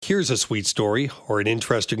here's a sweet story, or an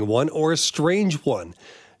interesting one, or a strange one,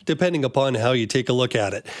 depending upon how you take a look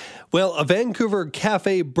at it. Well, a Vancouver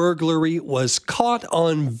cafe burglary was caught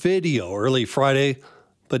on video early Friday,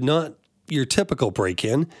 but not your typical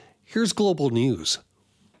break-in. Here's Global News.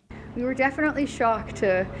 We were definitely shocked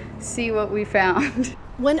to see what we found.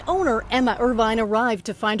 When owner Emma Irvine arrived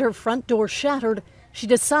to find her front door shattered, she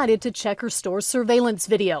decided to check her store's surveillance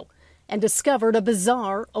video and discovered a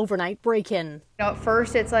bizarre overnight break-in. At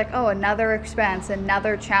first it's like, oh, another expense,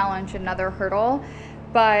 another challenge, another hurdle.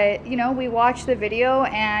 But, we watched the video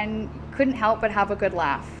and couldn't help but have a good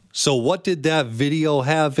laugh. So what did that video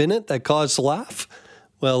have in it that caused a laugh?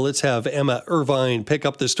 Well, let's have Emma Irvine pick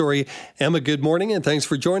up the story. Emma, good morning, and thanks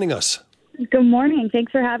for joining us. Good morning.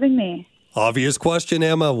 Thanks for having me. Obvious question,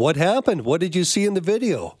 Emma. What happened? What did you see in the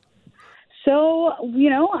video? So,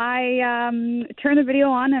 I turn the video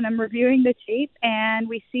on and I'm reviewing the tape, and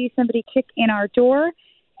we see somebody kick in our door.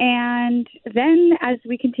 And then as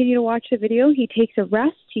we continue to watch the video, he takes a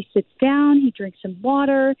rest. He sits down. He drinks some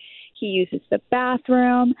water. He uses the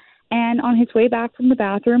bathroom. And on his way back from the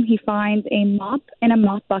bathroom, he finds a mop and a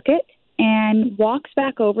mop bucket and walks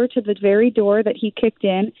back over to the very door that he kicked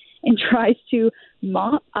in and tries to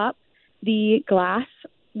mop up the glass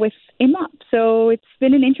with a mop. So it's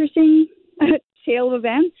been an interesting tale of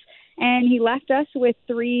events. And he left us with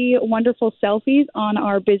 3 wonderful selfies on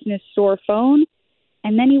our business store phone.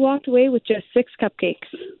 And then he walked away with just 6 cupcakes.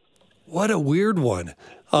 What a weird one.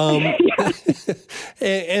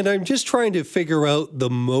 And I'm just trying to figure out the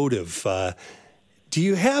motive. Do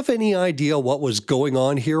you have any idea what was going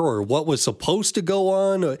on here, or what was supposed to go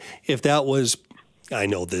on? Or if that was, I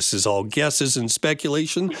know this is all guesses and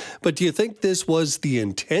speculation, but do you think this was the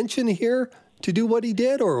intention here to do what he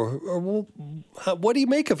did, or what do you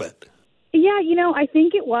make of it? Yeah, I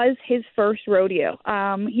think it was his first rodeo.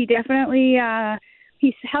 He definitely...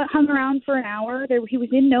 He hung around for an hour. He was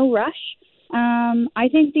in no rush. I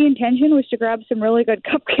think the intention was to grab some really good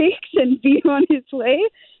cupcakes and be on his way.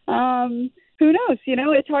 Who knows?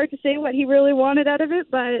 It's hard to say what he really wanted out of it,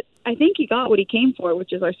 but I think he got what he came for,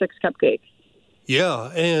 which is our 6 cupcakes.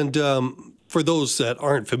 Yeah, and for those that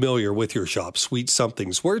aren't familiar with your shop, Sweet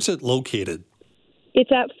Somethings, where's it located?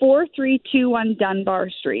 It's at 4321 Dunbar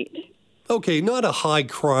Street. Okay, not a high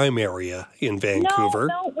crime area in Vancouver.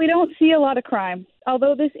 No, we don't see a lot of crime.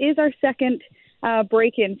 Although this is our second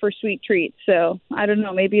break-in for Sweet Treats, so I don't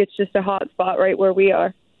know. Maybe it's just a hot spot right where we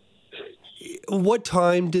are. What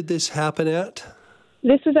time did this happen at?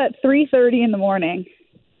 This was at 3:30 in the morning.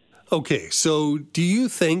 Okay, so do you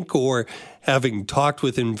think, or having talked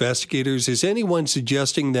with investigators, is anyone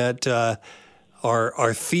suggesting that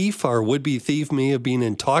our would-be thief may have been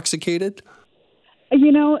intoxicated?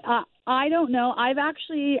 I don't know. I've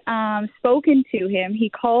actually spoken to him. He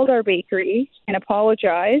called our bakery and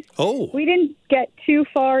apologized. Oh. We didn't get too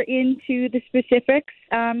far into the specifics.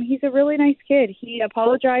 He's a really nice kid. He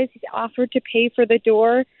apologized. He offered to pay for the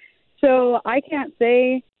door. So I can't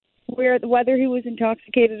say whether he was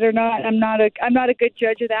intoxicated or not. I'm not a good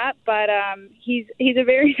judge of that, but he's a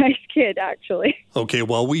very nice kid, actually. Okay,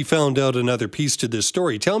 well, we found out another piece to this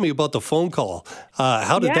story. Tell me about the phone call.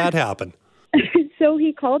 How did that happen? So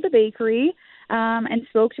he called the bakery and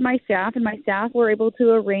spoke to my staff, and my staff were able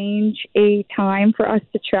to arrange a time for us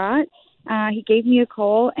to chat. He gave me a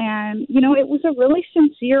call, and, it was a really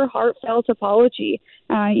sincere, heartfelt apology.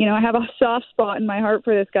 I have a soft spot in my heart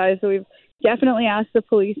for this guy, so we've definitely asked the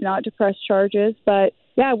police not to press charges. But,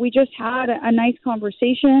 yeah, we just had a nice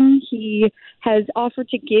conversation. He has offered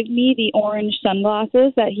to give me the orange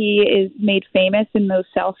sunglasses that he is made famous in those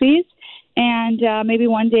selfies. And maybe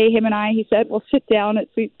one day he said, we'll sit down at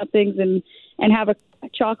Sweet Somethings and have a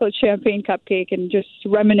chocolate champagne cupcake and just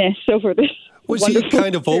reminisce over this. Was he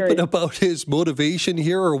kind of open about his motivation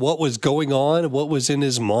here, or what was going on, what was in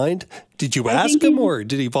his mind? Did you ask him, or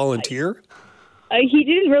did he volunteer? He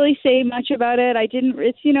didn't really say much about it. I didn't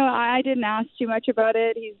ask too much about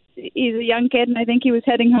it. He's a young kid, and I think he was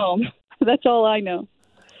heading home. That's all I know.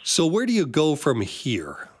 So where do you go from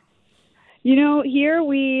here? Here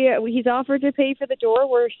he's offered to pay for the door.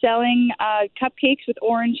 We're selling cupcakes with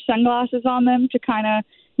orange sunglasses on them to kind of,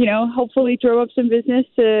 hopefully throw up some business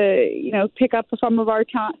to, pick up some of our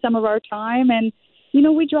time. And,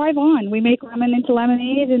 we drive on. We make lemon into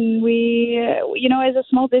lemonade, and we, as a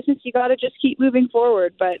small business, you got to just keep moving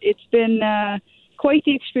forward. But it's been quite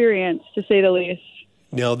the experience, to say the least.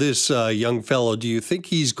 Now, this young fellow, do you think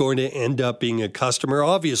he's going to end up being a customer?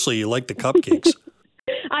 Obviously, you like the cupcakes.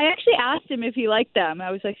 I actually asked him if he liked them.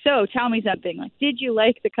 I was like, so tell me something. Like, did you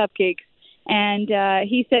like the cupcakes? And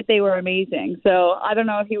he said they were amazing. So I don't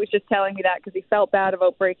know if he was just telling me that because he felt bad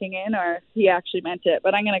about breaking in or if he actually meant it.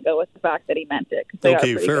 But I'm going to go with the fact that he meant it.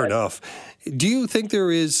 Okay, fair enough. Do you think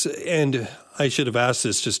there is, and I should have asked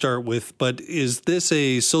this to start with, but is this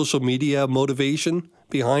a social media motivation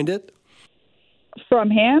behind it? From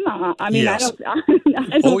him? I mean, yes.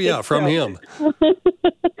 I don't from him.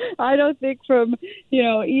 I don't think from,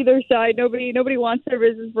 either side. Nobody wants their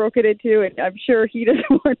business broken into, and I'm sure he doesn't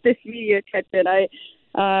want this media attention.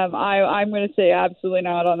 I'm going to say absolutely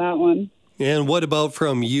not on that one. And what about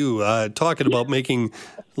from you? Talking about making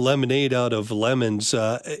lemonade out of lemons,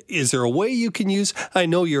 is there a way you can use? I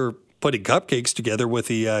know you're putting cupcakes together with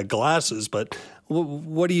the glasses, but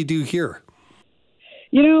what do you do here?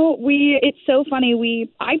 It's so funny.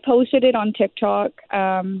 I posted it on TikTok,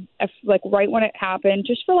 right when it happened,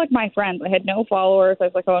 just for my friends. I had no followers. I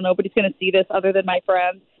was like, oh, nobody's going to see this other than my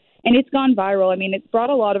friends. And it's gone viral. I mean, it's brought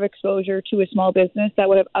a lot of exposure to a small business that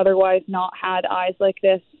would have otherwise not had eyes like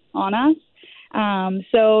this on us.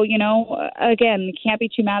 So, again, can't be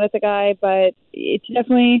too mad at the guy, but it's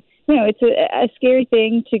definitely, it's a scary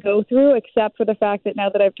thing to go through, except for the fact that now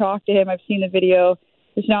that I've talked to him, I've seen the video.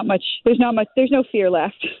 There's no fear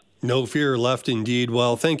left. No fear left indeed.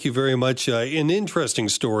 Well, thank you very much. An interesting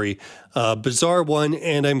story, bizarre one,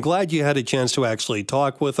 and I'm glad you had a chance to actually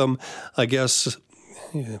talk with him. I guess,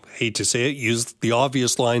 hate to say it, use the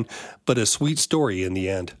obvious line, but a sweet story in the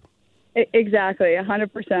end. Exactly,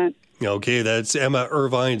 100%. Okay, that's Emma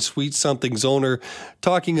Irvine, Sweet Something's owner,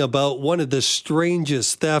 talking about one of the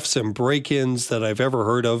strangest thefts and break-ins that I've ever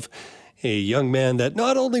heard of. A young man that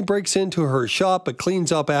not only breaks into her shop, but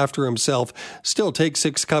cleans up after himself, still takes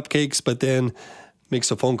 6 cupcakes, but then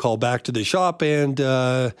makes a phone call back to the shop and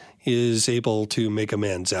is able to make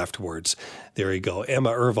amends afterwards. There you go.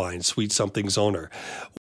 Emma Irvine, Sweet Something's owner.